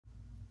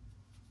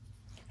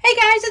Hey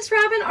guys, it's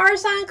Robin,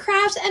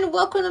 RsIslandCrafts, and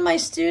welcome to my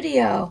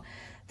studio.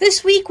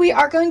 This week we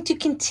are going to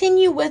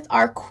continue with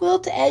our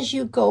Quilt As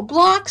You Go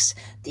blocks.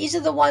 These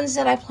are the ones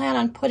that I plan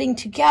on putting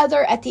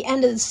together at the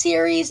end of the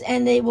series,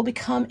 and they will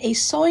become a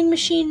sewing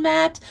machine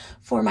mat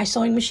for my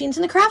sewing machines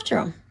in the craft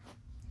room.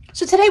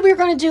 So today we're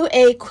going to do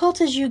a Quilt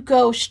As You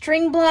Go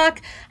string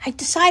block. I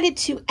decided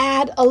to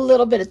add a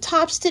little bit of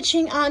top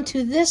stitching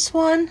onto this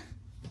one.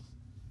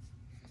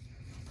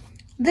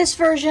 This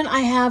version, I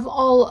have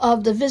all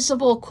of the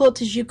visible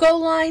Quilt As You Go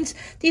lines.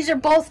 These are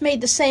both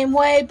made the same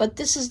way, but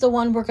this is the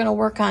one we're going to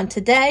work on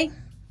today.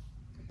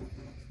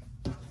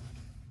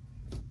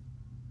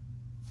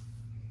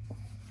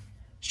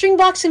 String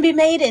blocks can be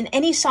made in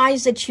any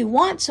size that you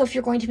want. So if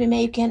you're going to be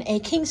making a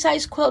king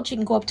size quilt, you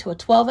can go up to a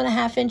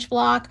 12.5-inch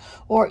block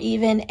or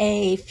even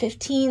a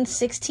 15,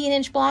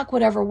 16-inch block,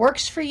 whatever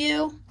works for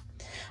you.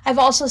 I've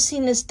also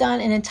seen this done,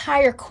 an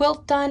entire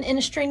quilt done in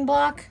a string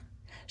block.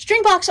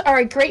 String blocks are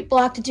a great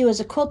block to do as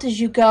a quilt as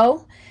you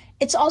go.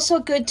 It's also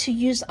good to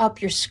use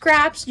up your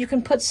scraps. You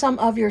can put some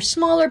of your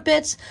smaller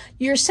bits.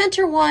 Your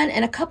center one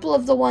and a couple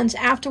of the ones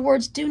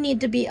afterwards do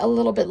need to be a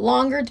little bit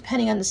longer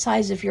depending on the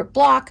size of your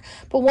block.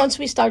 But once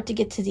we start to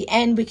get to the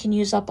end, we can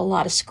use up a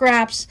lot of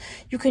scraps.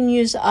 You can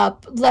use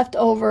up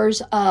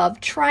leftovers of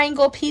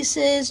triangle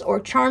pieces or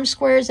charm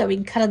squares that we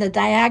can cut on the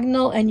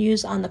diagonal and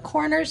use on the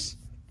corners.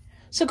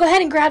 So go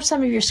ahead and grab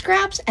some of your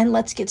scraps and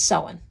let's get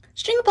sewing.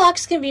 String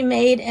blocks can be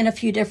made in a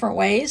few different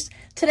ways.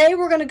 Today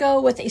we're going to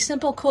go with a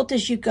simple Quilt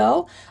As You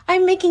Go.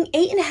 I'm making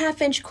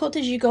 8.5-inch Quilt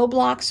As You Go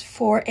blocks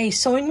for a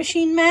sewing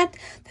machine mat. That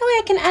way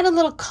I can add a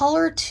little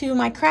color to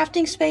my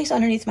crafting space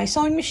underneath my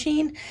sewing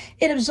machine.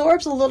 It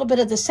absorbs a little bit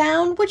of the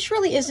sound, which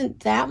really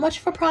isn't that much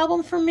of a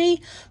problem for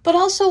me. But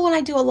also when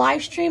I do a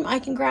live stream, I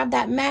can grab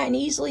that mat and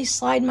easily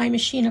slide my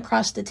machine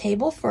across the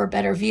table for a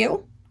better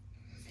view.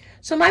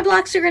 So my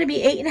blocks are going to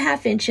be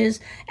 8.5 inches.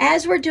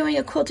 As we're doing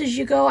a Quilt As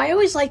You Go, I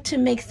always like to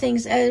make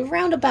things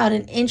around about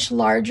an inch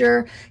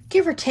larger,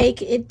 give or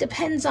take. It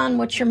depends on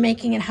what you're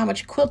making and how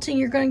much quilting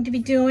you're going to be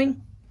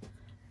doing.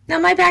 Now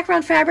my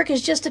background fabric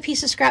is just a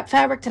piece of scrap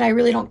fabric that I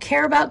really don't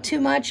care about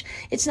too much.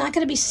 It's not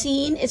going to be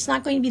seen. It's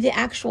not going to be the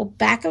actual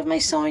back of my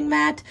sewing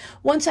mat.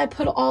 Once I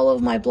put all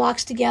of my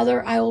blocks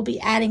together, I will be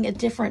adding a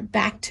different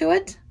back to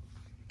it.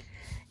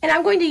 And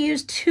I'm going to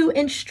use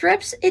 2-inch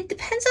strips. It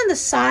depends on the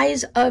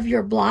size of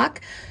your block.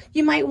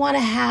 You might want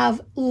to have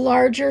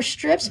larger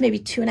strips, maybe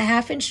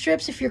 2.5-inch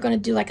strips if you're going to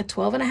do like a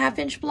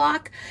 12.5-inch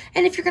block.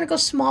 And if you're going to go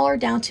smaller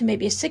down to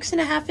maybe a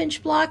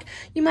 6.5-inch block,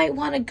 you might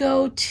want to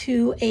go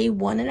to a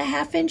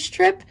 1.5-inch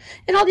strip.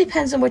 It all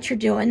depends on what you're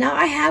doing. Now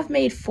I have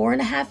made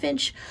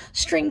 4.5-inch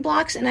string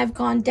blocks and I've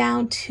gone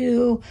down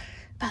to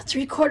about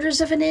 3/4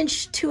 of an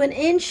inch to an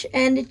inch,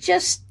 and it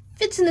just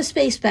fits in the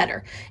space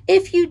better.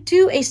 If you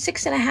do a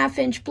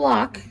 6.5-inch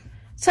block,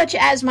 such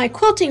as my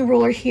quilting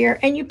ruler here,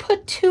 and you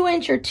put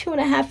 2-inch or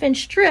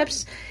 2.5-inch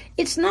strips,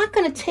 it's not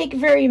going to take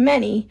very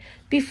many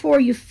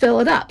before you fill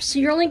it up. So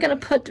you're only going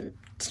to put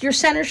your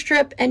center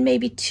strip and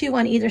maybe 2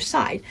 on either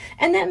side,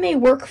 and that may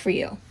work for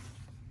you.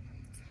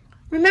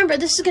 Remember,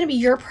 this is going to be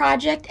your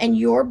project and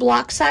your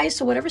block size,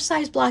 so whatever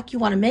size block you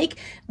want to make,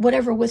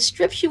 whatever width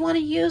strips you want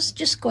to use,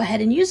 just go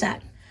ahead and use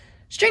that.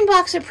 String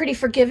blocks are pretty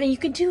forgiving. You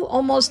can do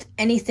almost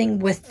anything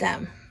with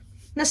them.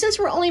 Now, since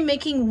we're only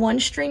making one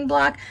string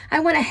block, I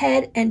went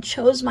ahead and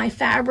chose my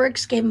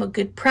fabrics, gave them a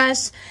good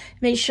press,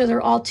 made sure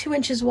they're all 2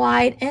 inches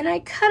wide, and I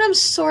cut them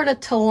sort of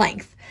to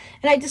length.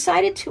 And I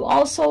decided to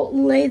also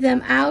lay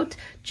them out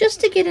just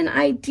to get an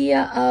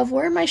idea of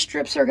where my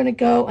strips are going to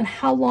go and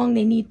how long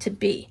they need to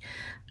be.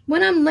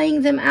 When I'm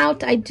laying them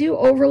out, I do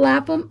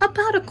overlap them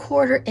about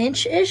 1/4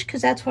 inch-ish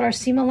because that's what our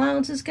seam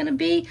allowance is going to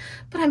be,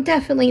 but I'm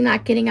definitely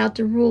not getting out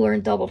the ruler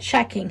and double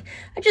checking.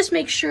 I just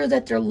make sure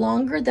that they're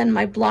longer than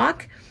my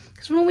block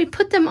because when we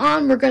put them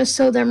on, we're going to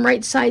sew them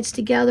right sides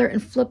together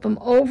and flip them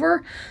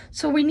over.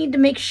 So we need to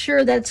make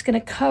sure that it's going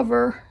to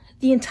cover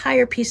the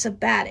entire piece of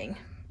batting.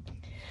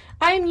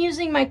 I am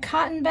using my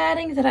cotton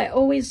batting that I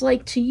always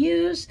like to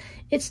use.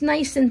 It's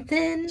nice and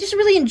thin. Just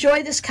really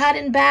enjoy this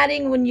cotton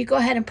batting. When you go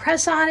ahead and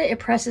press on it, it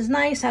presses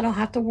nice. I don't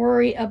have to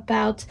worry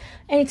about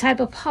any type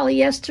of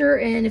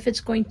polyester and if it's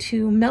going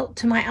to melt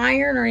to my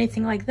iron or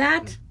anything like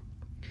that.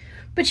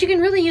 But you can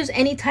really use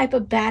any type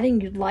of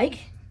batting you'd like.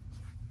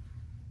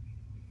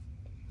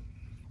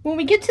 When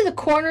we get to the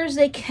corners,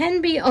 they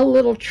can be a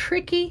little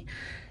tricky.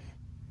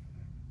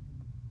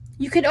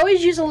 You could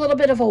always use a little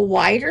bit of a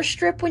wider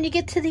strip when you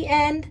get to the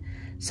end.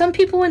 Some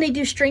people, when they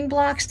do string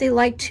blocks, they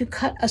like to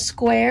cut a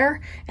square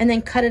and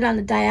then cut it on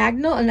the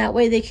diagonal, and that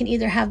way they can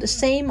either have the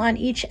same on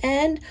each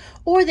end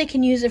or they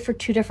can use it for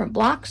 2 different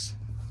blocks.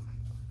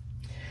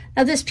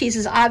 Now this piece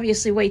is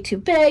obviously way too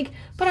big,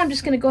 but I'm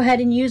just going to go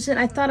ahead and use it.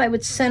 I thought I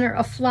would center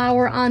a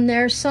flower on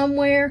there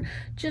somewhere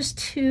just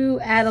to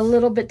add a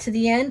little bit to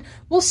the end.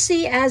 We'll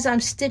see as I'm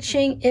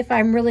stitching if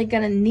I'm really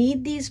going to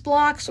need these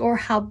blocks or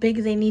how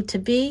big they need to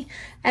be,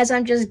 as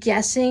I'm just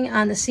guessing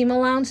on the seam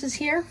allowances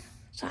here.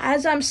 So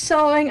as I'm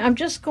sewing, I'm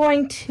just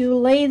going to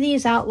lay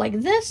these out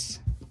like this.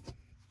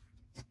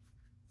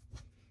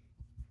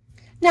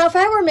 Now, if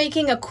I were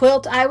making a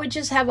quilt, I would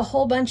just have a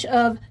whole bunch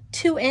of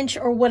 2-inch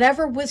or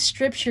whatever width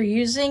strips you're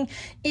using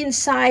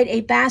inside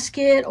a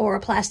basket or a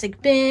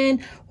plastic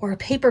bin or a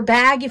paper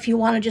bag if you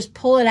want to just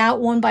pull it out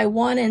one by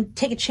one and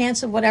take a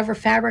chance of whatever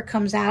fabric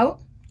comes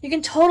out. You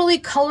can totally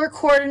color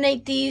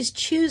coordinate these,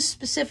 choose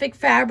specific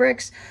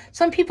fabrics.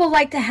 Some people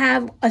like to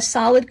have a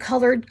solid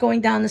color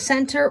going down the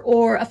center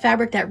or a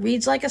fabric that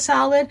reads like a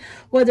solid,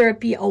 whether it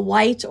be a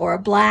white or a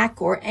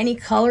black or any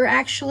color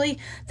actually.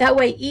 That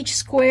way each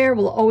square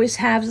will always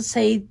have, let's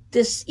say,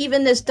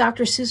 even this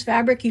Dr. Seuss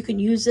fabric, you can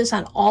use this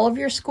on all of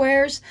your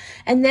squares.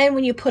 And then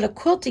when you put a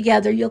quilt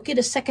together, you'll get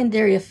a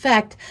secondary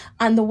effect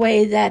on the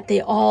way that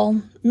they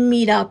all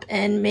meet up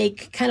and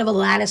make kind of a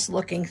lattice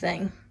looking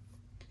thing.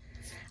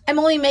 I'm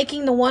only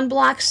making the 1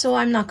 block, so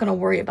I'm not going to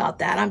worry about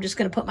that. I'm just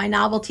going to put my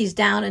novelties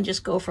down and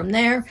just go from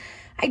there.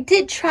 I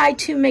did try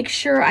to make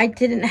sure I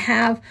didn't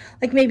have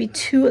like maybe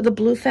 2 of the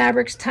blue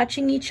fabrics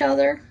touching each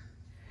other.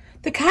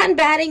 The cotton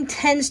batting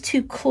tends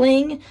to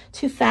cling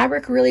to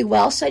fabric really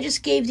well, so I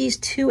just gave these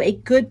 2 a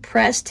good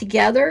press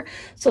together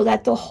so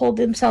that they'll hold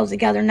themselves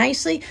together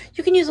nicely.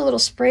 You can use a little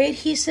spray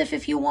adhesive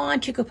if you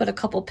want. You could put a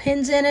couple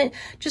pins in it.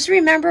 Just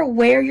remember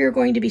where you're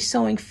going to be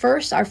sewing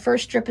first. Our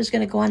first strip is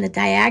going to go on the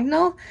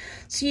diagonal,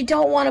 so you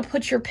don't want to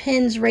put your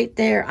pins right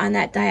there on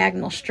that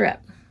diagonal strip.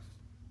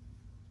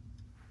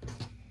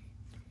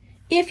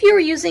 If you're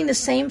using the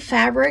same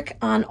fabric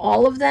on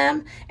all of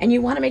them and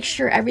you want to make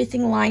sure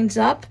everything lines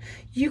up,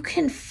 you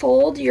can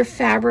fold your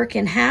fabric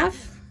in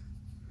half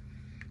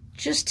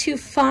just to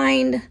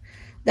find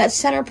that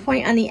center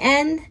point on the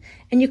end,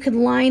 and you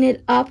can line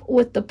it up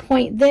with the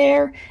point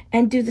there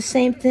and do the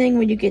same thing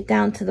when you get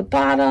down to the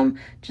bottom.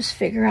 Just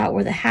figure out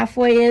where the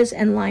halfway is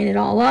and line it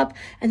all up,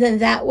 and then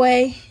that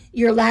way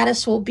your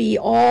lattice will be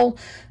all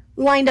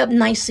lined up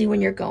nicely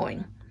when you're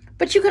going.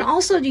 But you can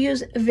also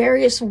use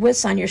various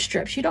widths on your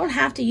strips. You don't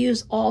have to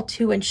use all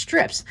 2-inch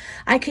strips.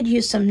 I could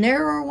use some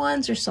narrower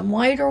ones or some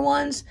wider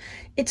ones.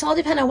 It's all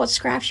dependent on what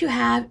scraps you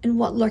have and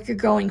what look you're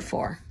going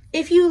for.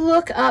 If you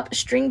look up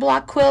string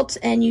block quilts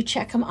and you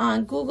check them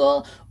on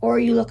Google or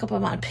you look up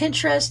them on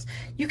Pinterest,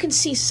 you can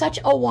see such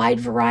a wide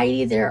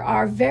variety. There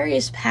are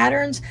various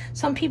patterns.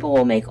 Some people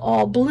will make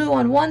all blue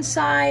on one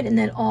side and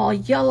then all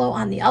yellow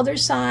on the other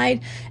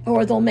side,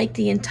 or they'll make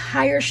the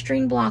entire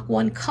string block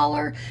one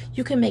color.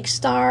 You can make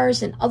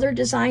stars and other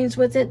designs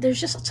with it. There's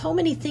just so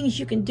many things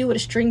you can do with a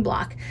string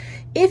block.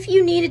 If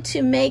you needed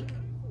to make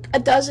a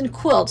dozen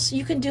quilts,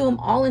 you can do them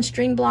all in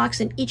string blocks,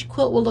 and each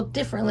quilt will look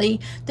differently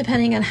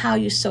depending on how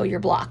you sew your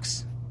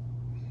blocks.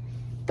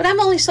 But I'm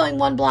only sewing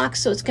 1 block,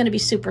 so it's going to be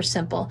super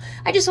simple.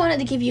 I just wanted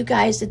to give you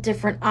guys the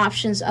different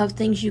options of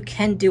things you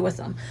can do with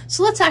them.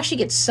 So let's actually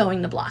get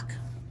sewing the block.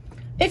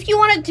 If you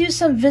want to do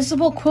some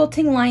visible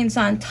quilting lines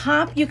on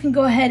top, you can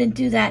go ahead and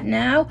do that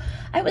now.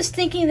 I was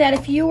thinking that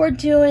if you were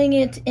doing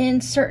it in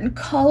certain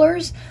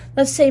colors,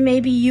 let's say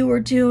maybe you were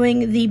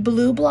doing the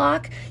blue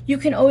block, you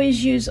can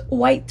always use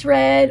white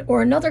thread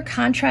or another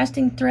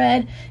contrasting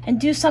thread and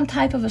do some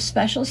type of a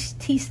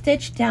specialty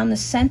stitch down the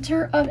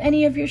center of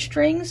any of your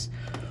strings.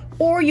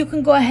 Or you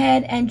can go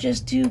ahead and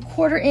just do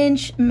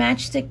 1/4-inch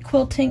matchstick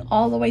quilting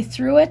all the way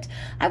through it.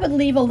 I would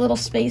leave a little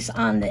space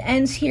on the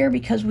ends here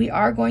because we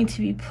are going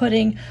to be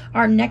putting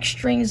our neck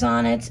strings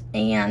on it,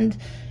 and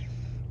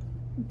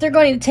they're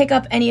going to take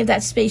up any of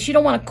that space. You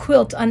don't want to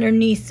quilt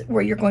underneath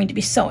where you're going to be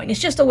sewing. It's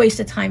just a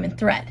waste of time and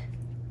thread.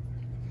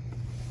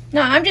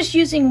 Now I'm just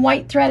using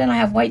white thread, and I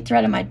have white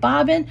thread in my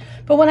bobbin,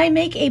 but when I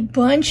make a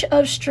bunch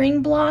of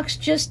string blocks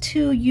just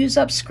to use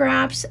up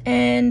scraps,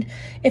 and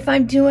if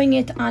I'm doing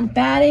it on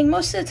batting,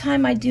 most of the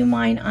time I do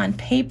mine on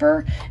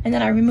paper and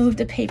then I remove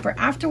the paper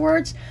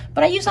afterwards,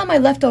 but I use all my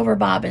leftover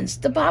bobbins,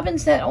 the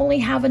bobbins that only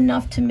have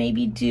enough to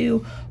maybe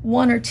do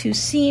 1 or 2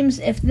 seams,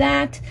 if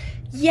that.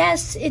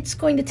 Yes, it's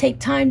going to take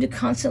time to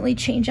constantly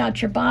change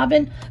out your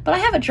bobbin, but I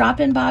have a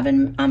drop-in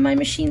bobbin on my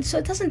machine, so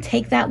it doesn't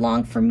take that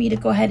long for me to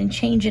go ahead and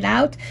change it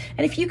out.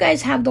 And if you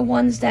guys have the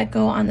ones that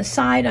go on the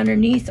side,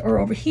 underneath, or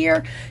over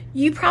here,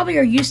 you probably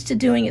are used to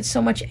doing it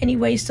so much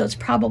anyway, so it's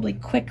probably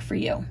quick for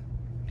you.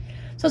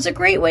 So it's a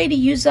great way to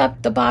use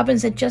up the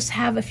bobbins that just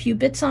have a few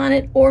bits on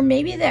it, or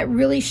maybe that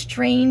really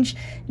strange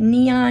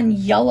neon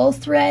yellow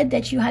thread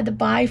that you had to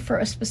buy for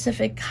a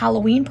specific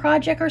Halloween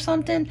project or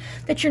something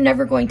that you're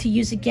never going to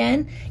use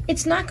again.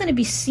 It's not going to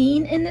be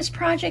seen in this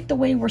project the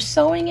way we're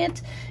sewing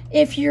it.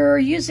 If you're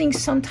using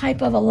some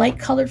type of a light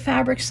colored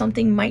fabric,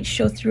 something might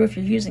show through if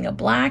you're using a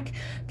black,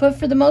 but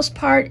for the most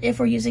part, if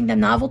we're using the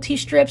novelty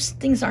strips,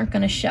 things aren't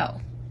going to show.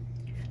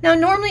 Now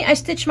normally I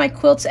stitch my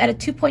quilts at a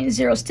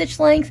 2.0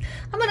 stitch length.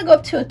 I'm going to go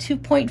up to a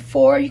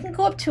 2.4. You can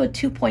go up to a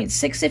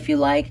 2.6 if you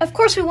like. Of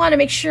course we want to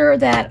make sure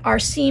that our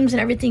seams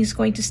and everything is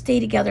going to stay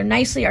together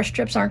nicely. Our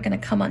strips aren't going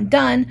to come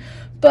undone.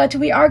 But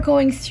we are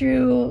going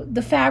through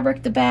the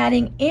fabric, the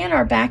batting, and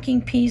our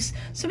backing piece,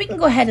 so we can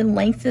go ahead and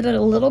lengthen it a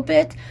little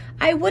bit.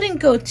 I wouldn't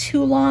go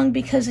too long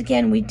because,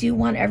 again, we do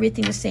want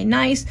everything to stay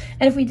nice.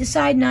 And if we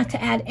decide not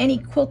to add any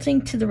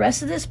quilting to the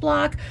rest of this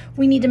block,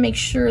 we need to make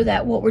sure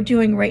that what we're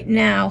doing right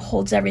now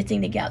holds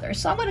everything together.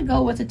 So I'm going to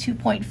go with a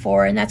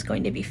 2.4, and that's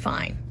going to be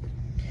fine.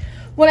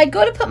 When I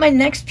go to put my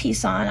next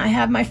piece on, I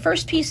have my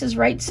first piece is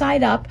right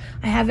side up.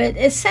 I have it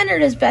as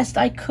centered as best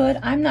I could.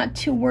 I'm not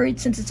too worried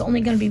since it's only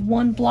going to be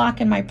one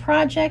block in my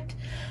project.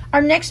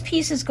 Our next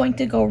piece is going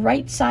to go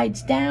right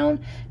sides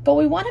down, but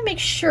we want to make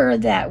sure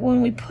that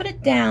when we put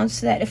it down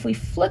so that if we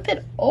flip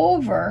it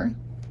over,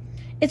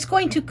 it's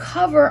going to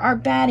cover our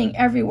batting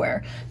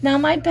everywhere. Now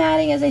my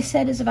batting, as I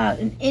said, is about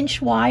an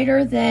inch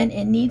wider than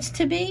it needs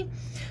to be.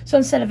 So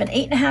instead of an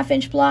 8.5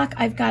 inch block,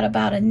 I've got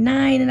about a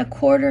 9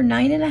 1/4,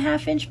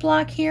 9.5 inch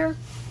block here.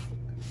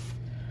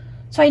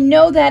 So I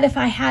know that if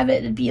I have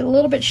it be a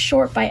little bit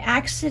short by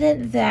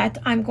accident, that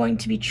I'm going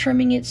to be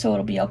trimming it so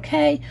it'll be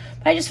okay.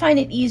 But I just find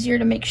it easier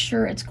to make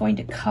sure it's going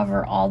to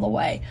cover all the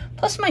way.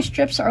 Plus my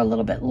strips are a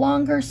little bit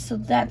longer, so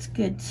that's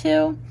good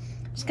too.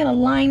 I'm just going to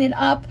line it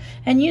up,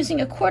 and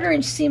using a 1/4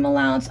 inch seam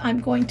allowance, I'm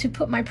going to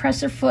put my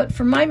presser foot,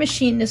 for my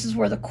machine this is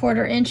where the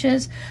 1/4 inch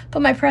is,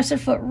 put my presser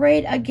foot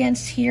right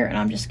against here, and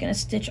I'm just going to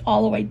stitch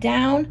all the way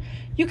down.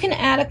 You can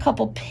add a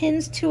couple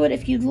pins to it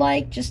if you'd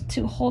like, just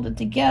to hold it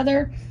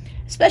together,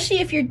 especially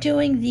if you're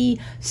doing the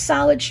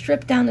solid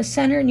strip down the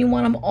center and you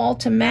want them all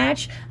to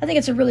match. I think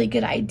it's a really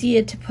good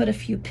idea to put a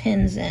few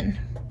pins in.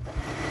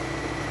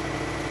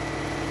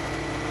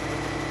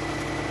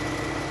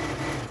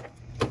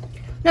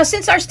 Now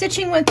since our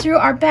stitching went through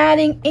our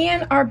batting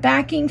and our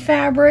backing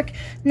fabric,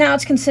 now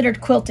it's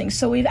considered quilting.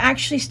 So we've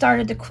actually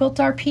started to quilt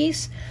our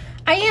piece.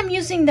 I am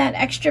using that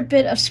extra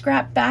bit of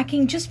scrap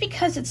backing just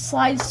because it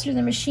slides through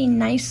the machine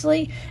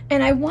nicely,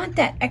 and I want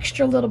that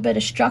extra little bit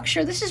of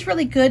structure. This is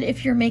really good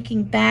if you're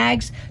making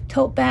bags,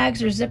 tote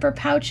bags, or zipper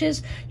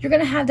pouches. You're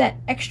going to have that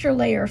extra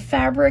layer of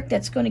fabric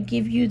that's going to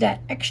give you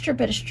that extra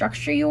bit of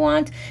structure you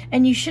want,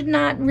 and you should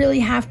not really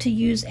have to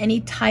use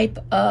any type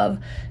of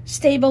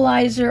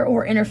stabilizer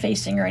or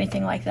interfacing or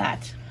anything like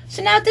that.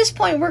 So now at this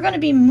point, we're going to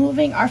be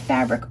moving our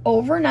fabric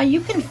over. Now you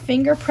can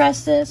finger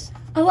press this.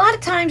 A lot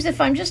of times if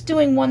I'm just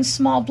doing one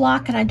small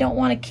block and I don't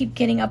want to keep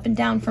getting up and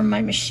down from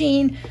my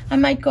machine, I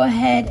might go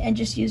ahead and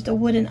just use the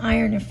wooden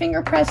iron and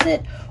finger press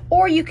it,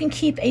 or you can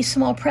keep a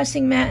small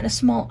pressing mat and a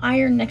small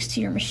iron next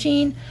to your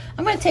machine.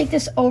 I'm going to take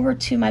this over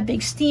to my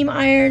big steam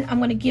iron. I'm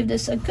going to give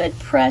this a good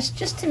press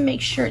just to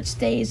make sure it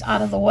stays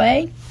out of the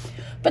way.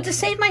 But to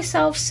save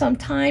myself some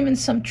time and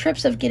some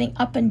trips of getting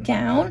up and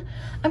down,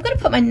 I'm going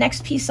to put my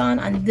next piece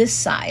on this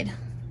side.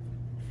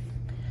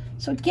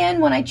 So again,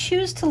 when I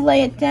choose to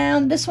lay it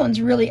down, this one's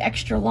really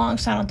extra long,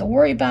 so I don't have to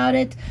worry about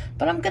it.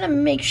 But I'm going to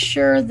make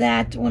sure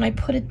that when I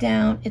put it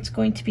down, it's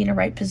going to be in the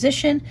right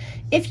position.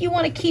 If you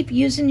want to keep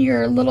using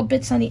your little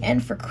bits on the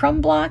end for crumb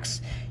blocks,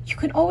 you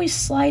can always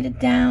slide it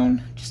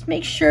down. Just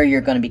make sure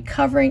you're going to be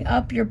covering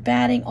up your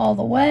batting all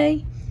the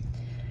way.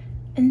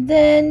 And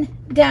then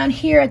down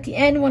here at the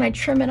end, when I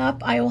trim it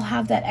up, I will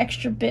have that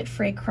extra bit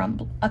for a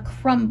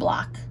crumb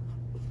block.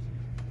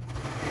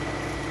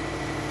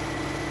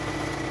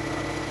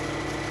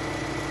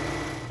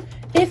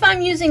 If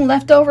I'm using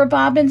leftover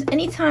bobbins,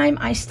 anytime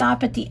I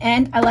stop at the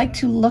end, I like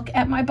to look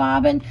at my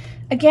bobbin.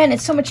 Again,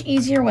 it's so much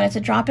easier when it's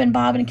a drop-in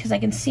bobbin because I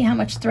can see how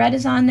much thread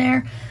is on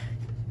there.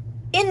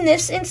 In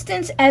this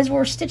instance, as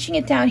we're stitching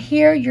it down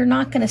here, you're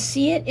not going to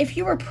see it. If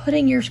you were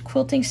putting your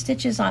quilting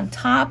stitches on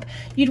top,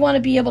 you'd want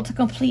to be able to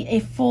complete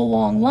a full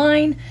long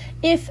line.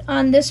 If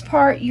on this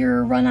part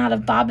you're run out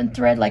of bobbin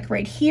thread, like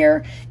right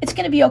here, it's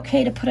going to be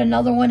okay to put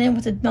another one in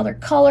with another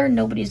color.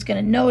 Nobody's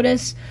going to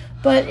notice.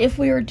 But if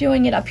we were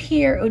doing it up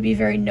here, it would be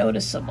very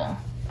noticeable.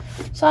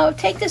 So I'll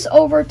take this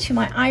over to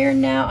my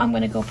iron now. I'm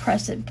going to go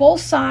press it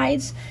both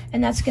sides,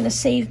 and that's going to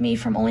save me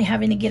from only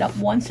having to get up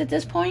once at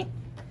this point.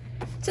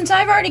 Since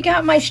I've already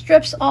got my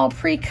strips all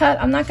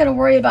pre-cut, I'm not going to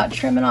worry about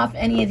trimming off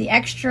any of the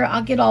extra.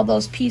 I'll get all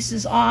those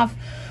pieces off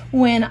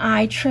when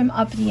I trim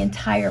up the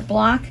entire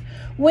block.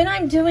 When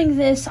I'm doing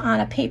this on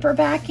a paper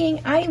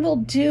backing, I will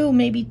do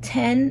maybe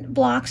 10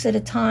 blocks at a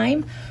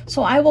time.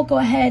 So I will go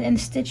ahead and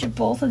stitch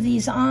both of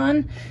these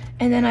on,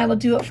 and then I will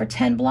do it for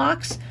 10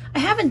 blocks. I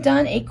haven't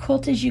done a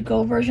quilt as you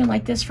go version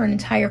like this for an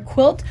entire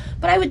quilt,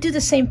 but I would do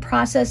the same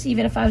process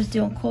even if I was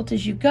doing quilt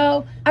as you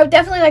go. I would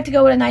definitely like to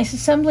go with a nice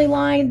assembly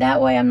line.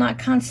 That way I'm not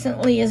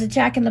constantly as a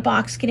jack in the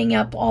box getting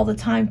up all the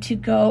time to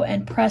go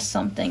and press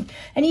something.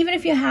 And even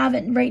if you have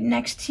it right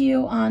next to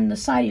you on the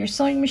side of your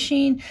sewing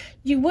machine,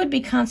 you would be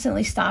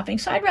constantly stopping.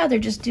 So I'd rather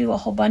just do a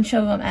whole bunch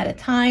of them at a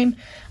time.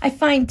 I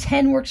find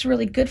 10 works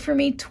really good for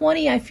me.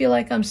 20, I feel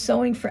like I'm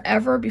sewing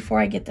forever before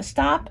I get to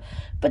stop,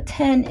 but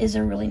 10 is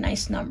a really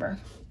nice number.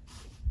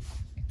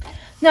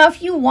 Now,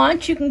 if you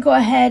want, you can go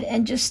ahead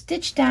and just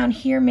stitch down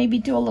here, maybe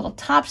do a little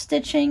top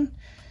stitching,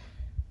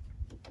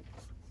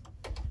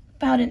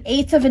 about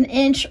 1/8 of an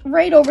inch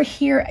right over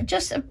here,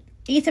 just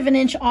 1/8 of an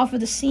inch off of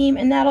the seam,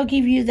 and that'll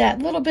give you that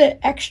little bit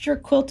extra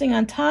quilting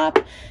on top,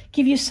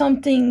 give you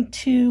something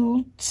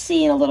to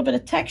see and a little bit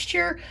of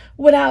texture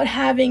without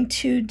having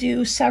to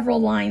do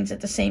several lines at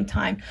the same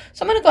time.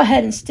 So I'm going to go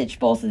ahead and stitch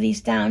both of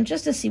these down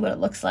just to see what it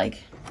looks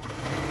like.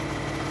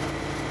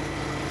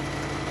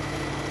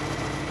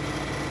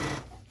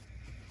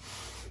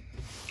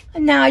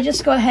 And now I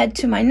just go ahead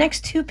to my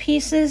next two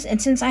pieces, and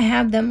since I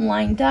have them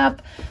lined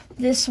up,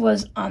 This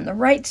was on the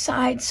right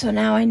side, so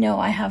now I know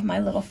I have my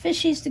little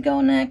fishies to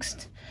go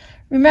next.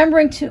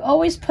 Remembering to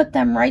always put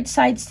them right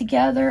sides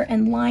together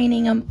and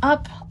lining them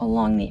up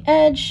along the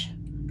edge,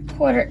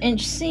 1/4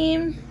 inch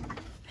seam,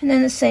 and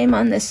then the same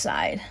on this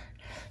side.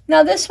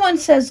 Now this one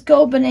says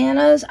go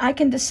bananas. I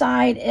can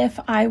decide if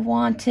I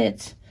want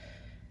it,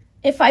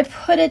 if I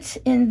put it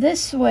in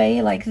this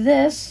way like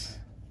this,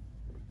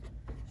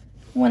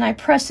 when I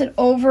press it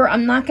over,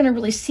 I'm not going to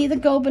really see the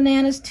go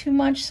bananas too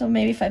much, so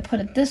maybe if I put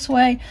it this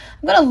way,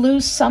 I'm going to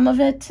lose some of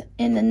it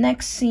in the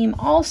next seam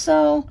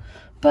also,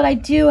 but I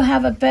do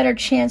have a better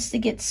chance to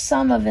get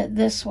some of it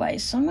this way.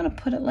 So I'm going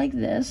to put it like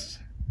this.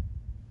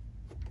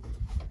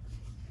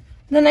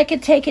 Then I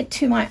could take it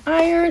to my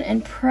iron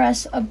and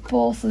press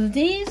both of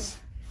these.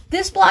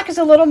 This block is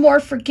a little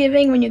more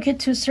forgiving when you get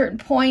to a certain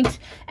point.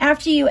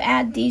 After you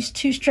add these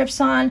 2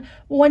 strips on,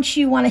 once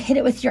you want to hit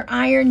it with your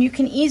iron, you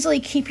can easily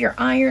keep your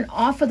iron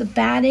off of the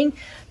batting,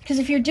 because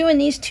if you're doing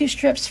these 2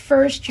 strips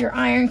first, your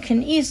iron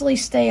can easily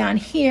stay on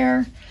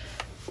here.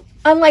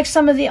 Unlike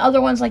some of the other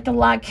ones like the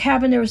log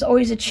cabin, there was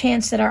always a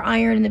chance that our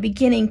iron in the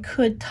beginning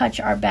could touch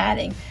our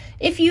batting.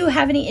 If you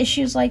have any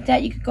issues like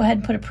that, you could go ahead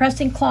and put a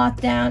pressing cloth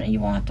down and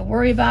you won't have to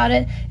worry about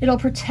it. It'll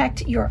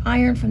protect your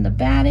iron from the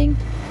batting.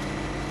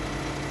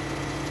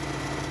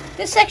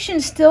 This section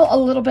is still a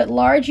little bit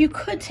large. You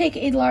could take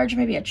a large,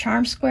 maybe a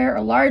charm square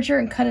or larger,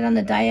 and cut it on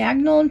the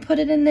diagonal and put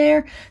it in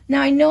there.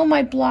 Now I know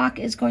my block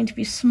is going to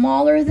be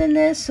smaller than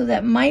this, so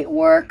that might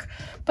work,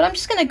 but I'm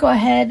just going to go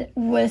ahead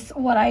with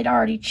what I'd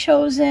already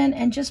chosen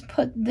and just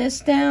put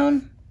this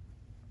down,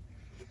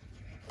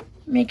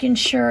 making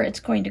sure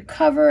it's going to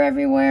cover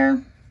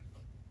everywhere.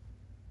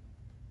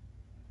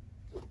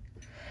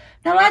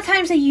 Now, a lot of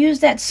times I use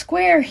that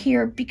square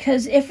here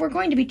because if we're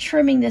going to be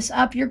trimming this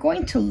up, you're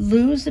going to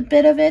lose a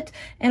bit of it.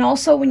 And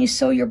also when you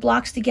sew your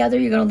blocks together,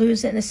 you're going to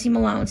lose it in the seam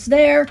allowance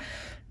there.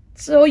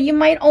 So you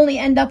might only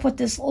end up with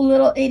this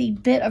little itty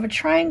bit of a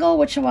triangle,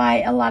 which is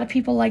why a lot of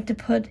people like to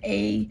put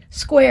a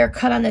square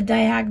cut on the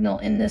diagonal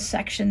in this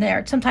section there.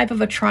 It's some type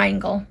of a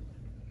triangle.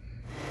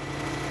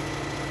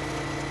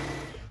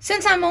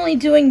 Since I'm only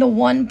doing the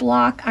 1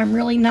 block, I'm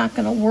really not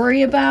going to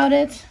worry about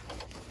it.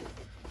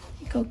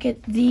 Go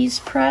get these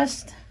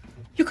pressed.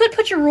 You could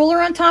put your ruler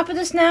on top of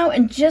this now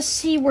and just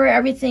see where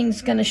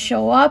everything's going to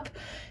show up.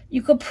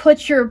 You could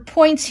put your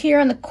points here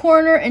on the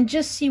corner and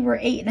just see where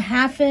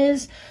 8.5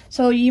 is.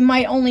 So you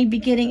might only be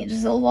getting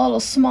just a little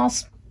small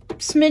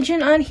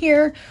smidgen on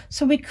here.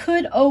 So we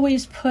could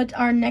always put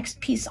our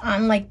next piece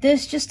on like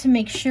this just to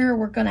make sure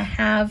we're going to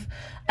have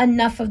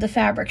enough of the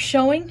fabric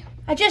showing.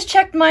 I just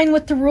checked mine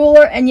with the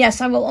ruler, and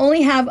yes, I will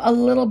only have a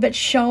little bit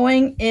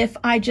showing if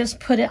I just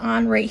put it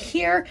on right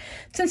here,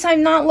 since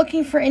I'm not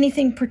looking for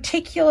anything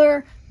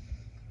particular.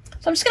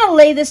 So I'm just going to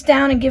lay this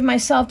down and give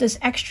myself this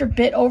extra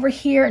bit over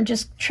here and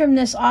just trim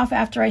this off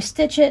after I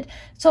stitch it.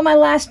 So my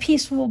last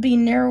piece will be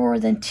narrower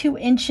than 2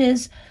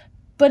 inches,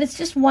 but it's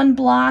just 1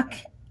 block,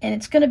 and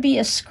it's going to be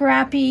a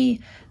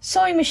Scrappy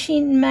sewing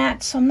machine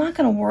mat, so I'm not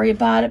going to worry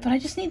about it, but I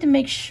just need to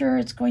make sure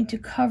it's going to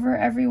cover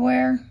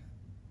everywhere.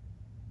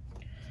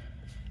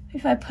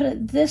 If I put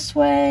it this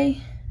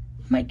way,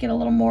 I might get a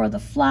little more of the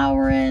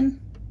flower in.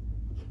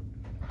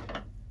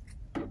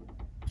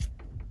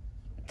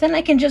 Then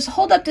I can just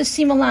hold up the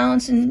seam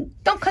allowance and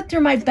don't cut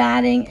through my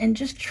batting and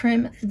just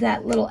trim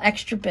that little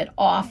extra bit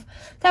off.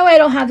 That way I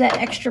don't have that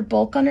extra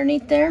bulk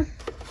underneath there.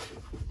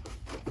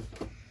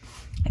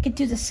 I could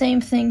do the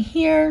same thing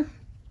here.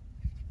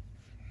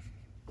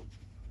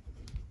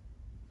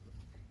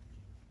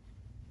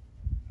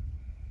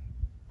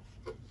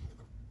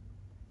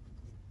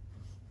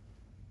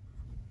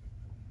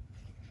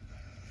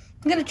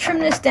 I'm going to trim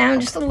this down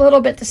just a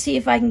little bit to see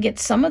if I can get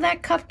some of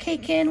that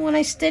cupcake in when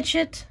I stitch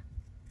it.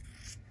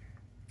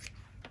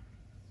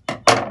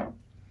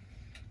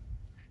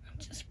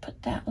 Just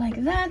put that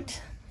like that.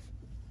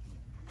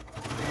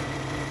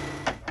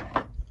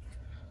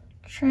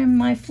 Trim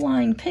my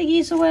flying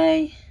piggies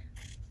away.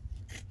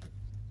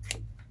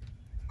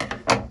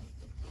 As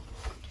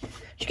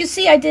you can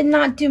see, I did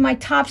not do my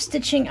top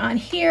stitching on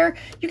here.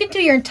 You can do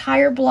your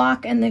entire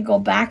block and then go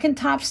back and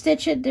top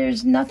stitch it.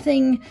 There's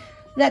nothing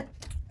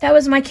that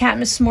was my cat,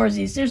 Miss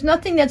S'moresies. There's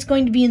nothing that's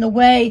going to be in the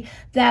way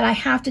that I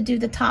have to do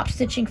the top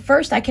stitching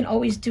first. I can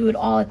always do it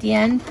all at the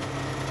end.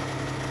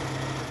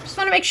 Just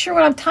want to make sure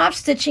when I'm top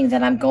stitching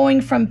that I'm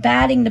going from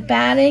batting to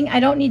batting. I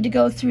don't need to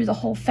go through the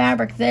whole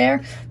fabric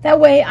there.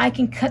 That way I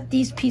can cut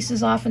these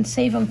pieces off and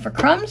save them for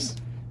crumbs.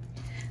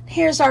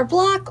 Here's our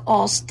block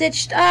all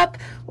stitched up.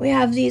 We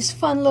have these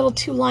fun little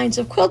 2 lines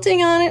of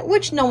quilting on it,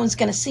 which no one's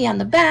going to see on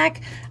the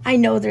back. I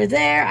know they're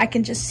there. I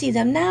can just see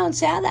them now and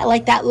say, oh, I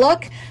like that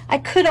look. I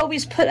could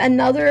always put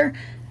another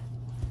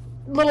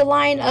little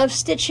line of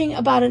stitching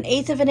about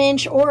 1/8 of an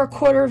inch or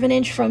 1/4 of an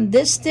inch from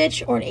this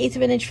stitch or 1/8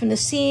 of an inch from the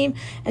seam,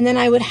 and then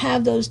I would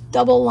have those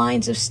double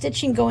lines of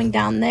stitching going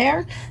down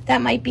there.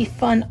 That might be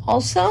fun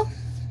also.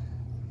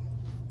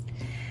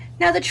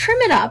 Now to trim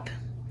it up,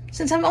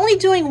 since I'm only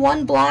doing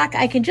 1 block,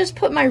 I can just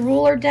put my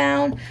ruler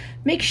down,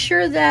 Make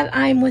sure that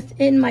I'm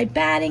within my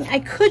batting. I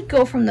could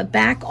go from the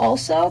back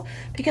also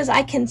because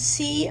I can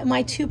see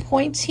my 2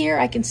 points here.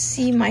 I can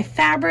see my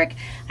fabric.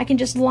 I can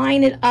just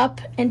line it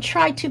up and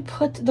try to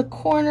put the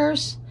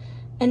corners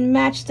and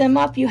match them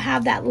up. You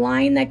have that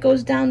line that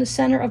goes down the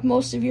center of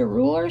most of your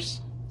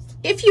rulers.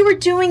 If you were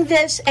doing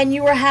this and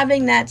you were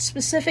having that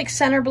specific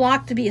center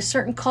block to be a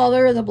certain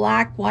color, the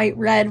black, white,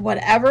 red,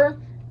 whatever,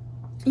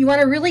 you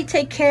want to really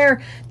take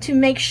care to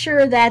make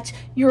sure that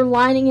you're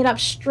lining it up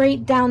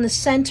straight down the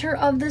center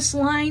of this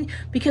line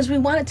because we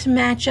want it to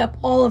match up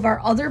all of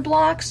our other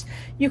blocks.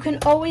 You can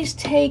always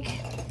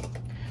take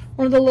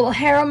one of the little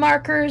harrow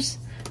markers,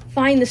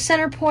 find the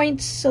center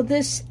points. So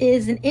this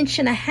is 1.5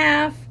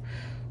 inches.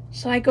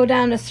 So I go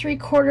down to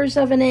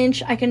 3/4 of an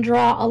inch. I can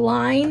draw a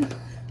line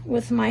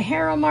with my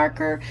harrow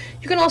marker.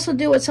 You can also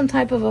do it with some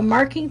type of a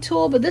marking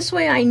tool, but this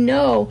way I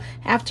know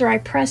after I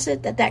press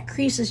it that that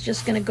crease is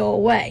just going to go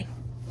away.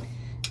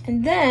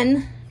 And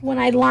then when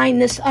I line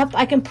this up,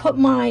 I can put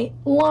my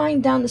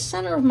line down the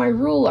center of my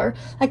ruler,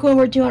 like when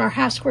we're doing our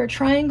half square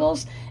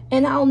triangles,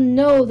 and I'll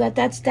know that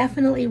that's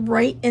definitely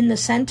right in the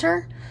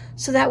center,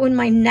 so that when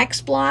my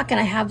next block, and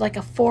I have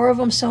like 4 of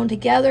them sewn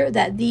together,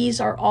 that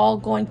these are all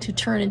going to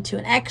turn into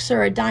an X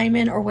or a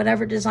diamond or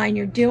whatever design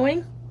you're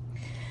doing.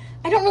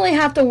 I don't really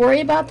have to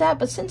worry about that,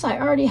 but since I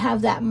already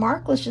have that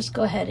mark, let's just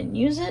go ahead and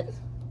use it.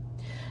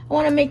 I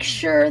want to make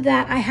sure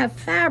that I have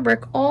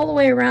fabric all the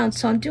way around,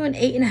 so I'm doing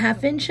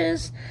 8.5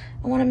 inches.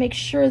 I want to make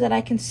sure that I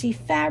can see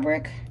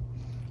fabric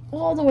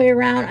all the way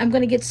around. I'm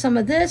going to get some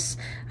of this.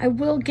 I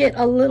will get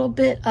a little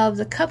bit of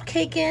the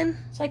cupcake in.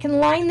 So I can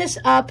line this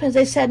up. As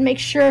I said, make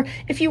sure,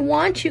 if you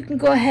want, you can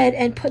go ahead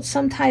and put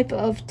some type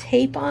of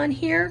tape on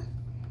here.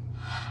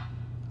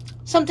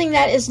 Something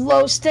that is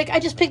low stick. I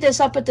just picked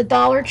this up at the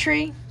Dollar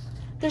Tree.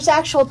 There's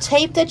actual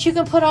tape that you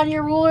can put on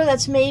your ruler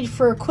that's made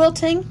for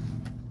quilting.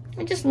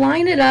 And just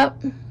line it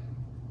up.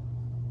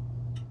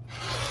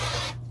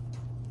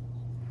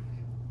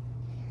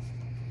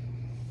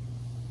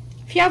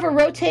 If you have a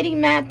rotating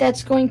mat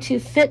that's going to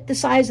fit the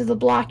size of the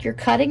block you're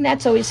cutting,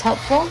 that's always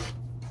helpful.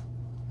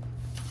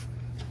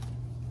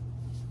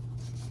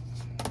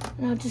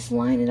 And I'll just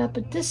line it up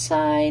at this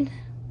side.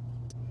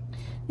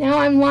 Now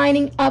I'm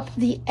lining up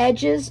the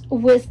edges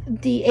with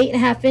the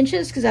 8.5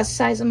 inches because that's the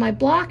size of my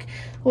block.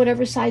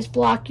 Whatever size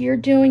block you're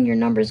doing, your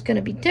number is going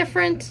to be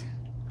different.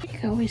 You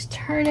can always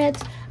turn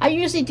it. I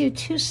usually do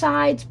 2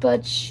 sides,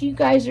 but you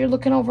guys are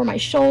looking over my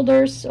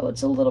shoulders, so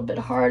it's a little bit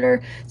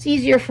harder. It's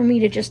easier for me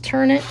to just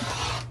turn it.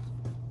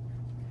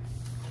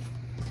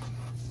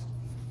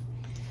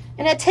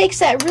 And it takes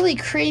that really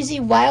crazy,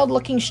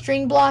 wild-looking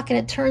string block and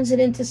it turns it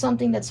into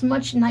something that's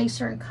much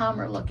nicer and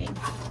calmer looking.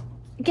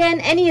 Again,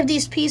 any of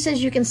these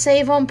pieces, you can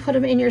save them, put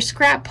them in your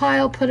scrap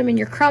pile, put them in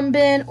your crumb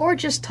bin, or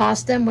just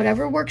toss them,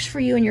 whatever works for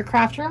you in your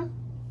craft room.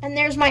 And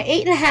there's my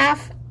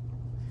 8.5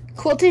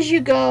 Quilt As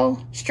You Go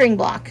string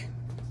block.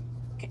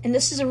 And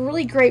this is a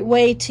really great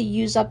way to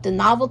use up the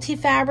novelty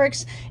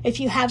fabrics. If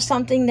you have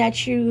something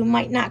that you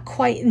might not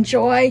quite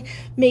enjoy,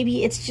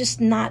 maybe it's just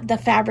not the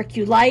fabric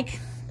you like.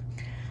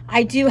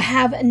 I do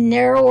have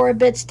narrower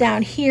bits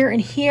down here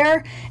and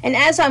here, and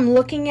as I'm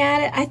looking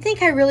at it, I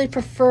think I really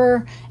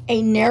prefer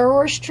a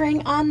narrower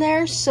string on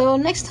there. So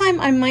next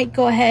time I might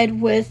go ahead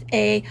with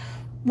a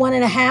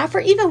 1.5 or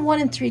even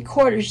 1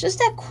 3/4. Just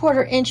that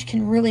 1/4 inch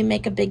can really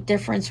make a big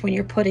difference when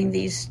you're putting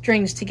these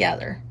strings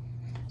together.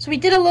 So we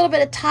did a little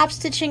bit of top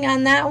stitching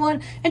on that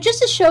one. And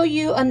just to show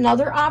you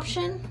another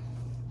option,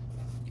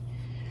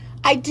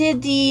 I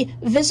did the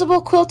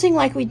visible quilting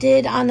like we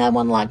did on that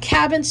one log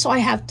cabin. So I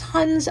have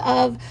tons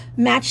of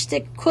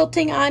matchstick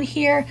quilting on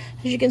here.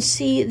 As you can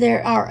see,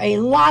 there are a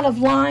lot of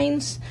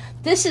lines.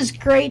 This is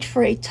great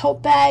for a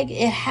tote bag.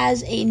 It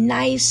has a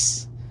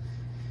nice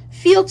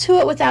feel to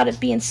it without it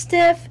being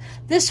stiff.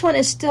 This one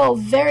is still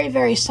very,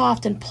 very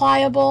soft and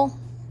pliable,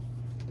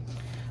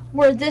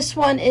 where this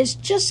one is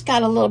just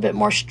got a little bit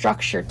more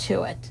structure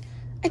to it.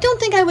 I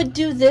don't think I would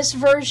do this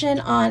version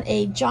on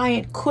a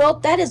giant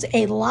quilt. That is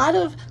a lot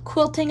of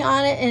quilting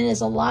on it and it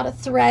is a lot of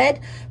thread,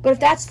 but if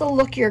that's the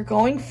look you're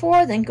going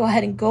for, then go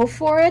ahead and go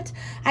for it.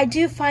 I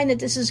do find that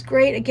this is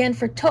great, again,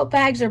 for tote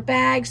bags or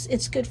bags.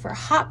 It's good for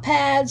hot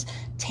pads,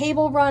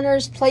 table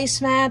runners,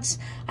 placemats.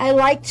 I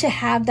like to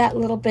have that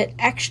little bit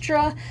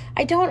extra.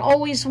 I don't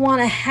always want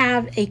to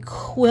have a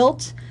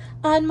quilt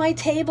on my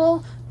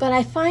table, but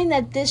I find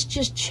that this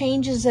just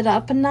changes it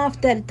up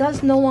enough that it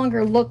does no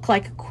longer look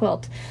like a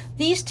quilt.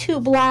 These 2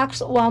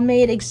 blocks, while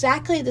made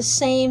exactly the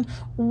same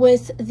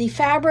with the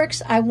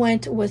fabrics, I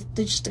went with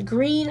just the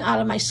green out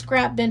of my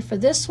scrap bin for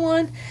this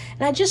one.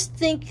 And I just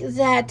think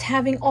that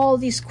having all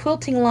these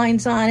quilting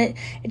lines on it,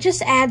 it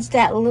just adds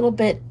that little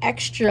bit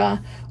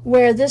extra,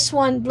 where this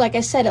one, like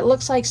I said, it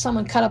looks like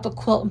someone cut up a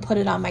quilt and put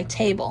it on my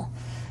table.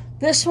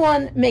 This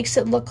one makes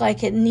it look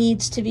like it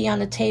needs to be on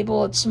the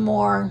table. It's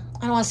more, I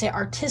don't want to say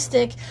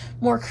artistic,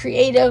 more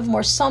creative,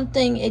 more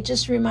something. It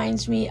just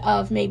reminds me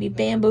of maybe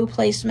bamboo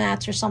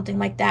placemats or something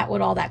like that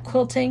with all that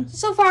quilting.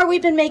 So far,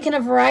 we've been making a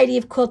variety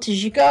of Quilt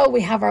As You Go. We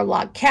have our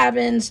log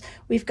cabins.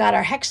 We've got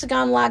our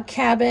hexagon log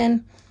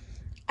cabin.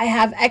 I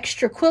have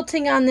extra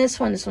quilting on this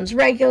one. This one's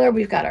regular.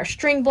 We've got our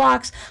string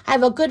blocks. I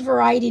have a good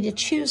variety to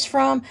choose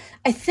from.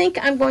 I think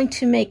I'm going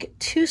to make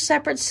 2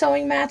 separate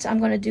sewing mats. I'm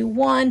going to do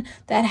one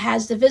that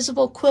has the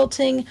visible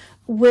quilting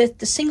with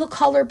the single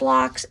color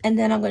blocks, and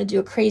then I'm going to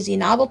do a crazy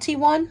novelty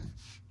one.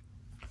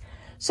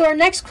 So our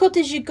next Quilt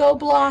As You Go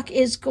block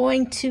is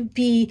going to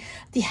be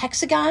the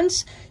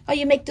hexagons.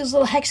 You make those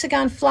little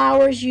hexagon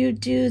flowers. You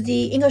do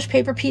the English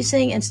paper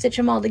piecing and stitch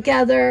them all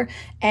together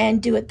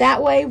and do it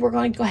that way. We're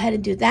going to go ahead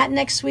and do that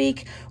next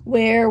week,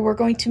 where we're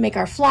going to make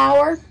our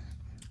flower,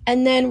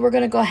 and then we're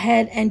going to go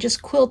ahead and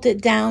just quilt it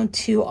down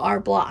to our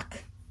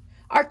block.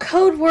 Our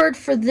code word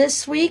for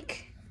this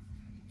week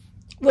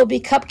will be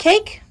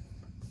cupcake.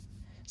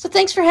 So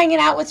thanks for hanging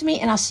out with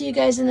me, and I'll see you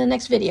guys in the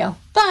next video.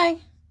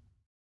 Bye!